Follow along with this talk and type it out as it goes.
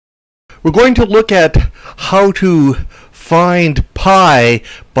We're going to look at how to find pi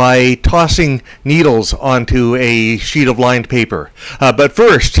by tossing needles onto a sheet of lined paper. But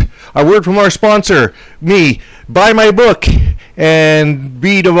first, a word from our sponsor, me. Buy my book and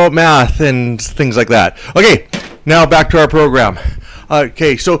read about math and things like that. Okay, now back to our program.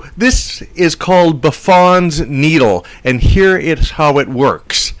 Okay, so this is called Buffon's needle, and here is how it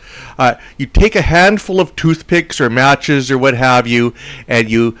works. You take a handful of toothpicks or matches or what have you,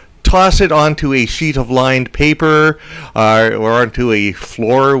 and you toss it onto a sheet of lined paper or onto a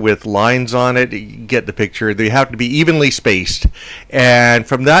floor with lines on it. You get the picture. They have to be evenly spaced, and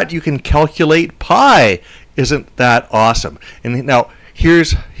from that you can calculate pi. Isn't that awesome? And now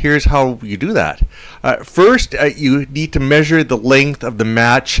here's how you do that. First, you need to measure the length of the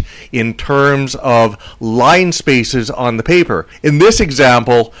match in terms of line spaces on the paper. In this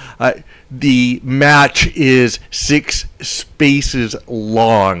example, the match is 6 spaces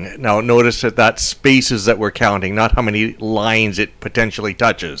long. Now notice that that's spaces that we're counting, not how many lines it potentially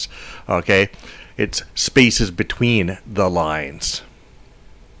touches. Okay, it's spaces between the lines.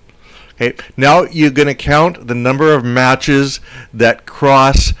 Okay, now you're going to count the number of matches that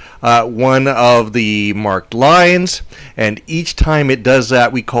cross one of the marked lines, and each time it does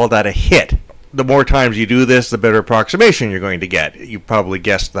that, we call that a hit. The more times you do this, the better approximation you're going to get. You probably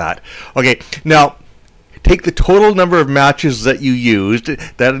guessed that. Okay, now take the total number of matches that you used,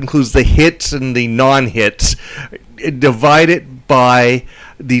 that includes the hits and the non-hits, divide it by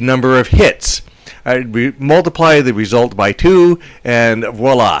the number of hits. Multiply the result by 2, and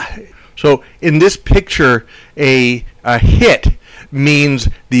voila. So in this picture, a hit means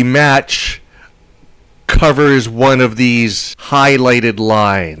the match covers one of these highlighted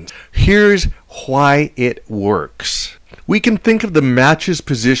lines. Here's why it works. We can think of the match's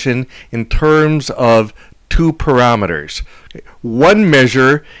position in terms of 2 parameters. One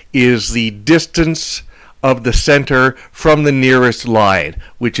measure is the distance of the center from the nearest line,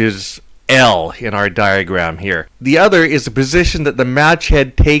 which is L in our diagram here. The other is the position that the match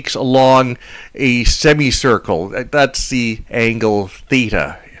head takes along a semicircle. That's the angle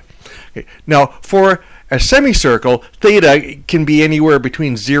theta. Okay. Now, for a semicircle, theta can be anywhere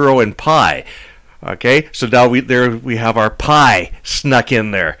between 0 and pi. Okay, so now we have our pi snuck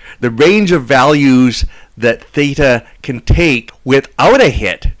in there. The range of values that theta can take without a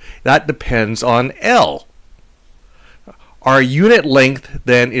hit, that depends on L. Our unit length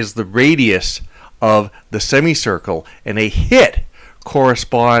then is the radius of the semicircle, and a hit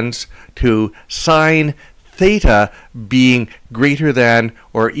corresponds to sine theta being greater than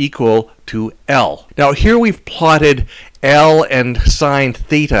or equal to L. Now here we've plotted L and sine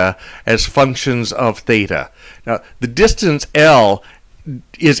theta as functions of theta. Now the distance L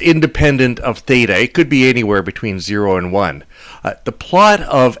is independent of theta. It could be anywhere between 0 and 1. The plot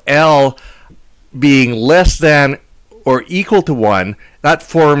of L being less than or equal to 1, that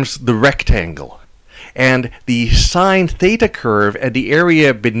forms the rectangle. And the sine theta curve and the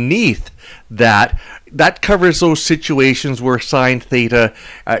area beneath that covers those situations where sine theta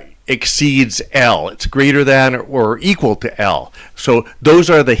exceeds L. It's greater than or equal to L. So those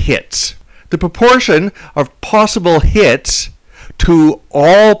are the hits. The proportion of possible hits to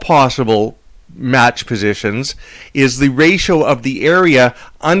all possible match positions is the ratio of the area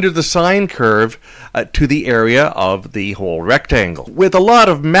under the sine curve to the area of the whole rectangle. With a lot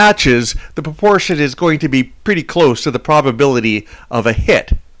of matches, the proportion is going to be pretty close to the probability of a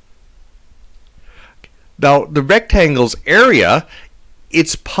hit. Now, the rectangle's area,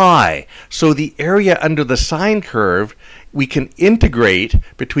 it's pi. So the area under the sine curve, we can integrate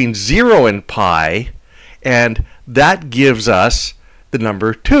between 0 and pi, and that gives us the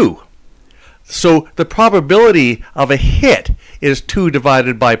number 2. So the probability of a hit is 2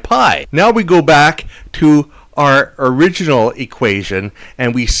 divided by pi. Now we go back to our original equation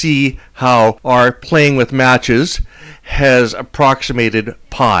and we see how our playing with matches has approximated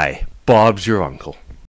pi. Bob's your uncle.